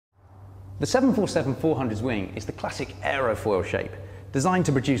The 747-400's wing is the classic aerofoil shape, designed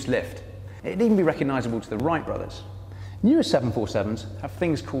to produce lift. It'd even be recognisable to the Wright brothers. Newer 747s have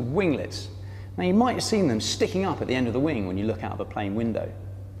things called winglets. Now you might have seen them sticking up at the end of the wing when you look out of a plane window.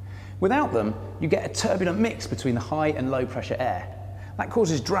 Without them, you get a turbulent mix between the high and low pressure air. That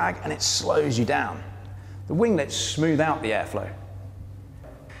causes drag and it slows you down. The winglets smooth out the airflow.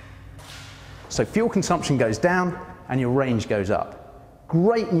 So fuel consumption goes down and your range goes up.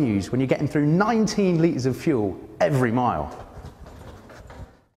 Great news when you're getting through 19 litres of fuel every mile.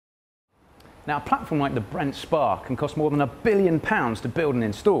 Now, a platform like the Brent Spar can cost more than £1 billion to build and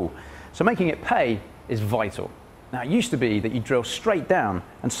install, so making it pay is vital. Now, it used to be that you drill straight down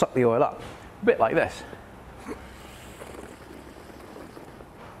and suck the oil up, a bit like this.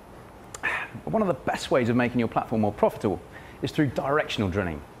 But one of the best ways of making your platform more profitable is through directional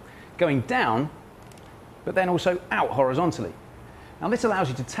drilling, going down, but then also out horizontally. Now, this allows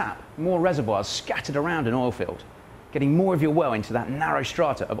you to tap more reservoirs scattered around an oil field, getting more of your well into that narrow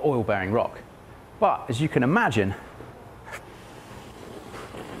strata of oil-bearing rock. But, as you can imagine,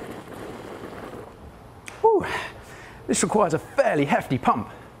 this requires a fairly hefty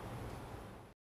pump.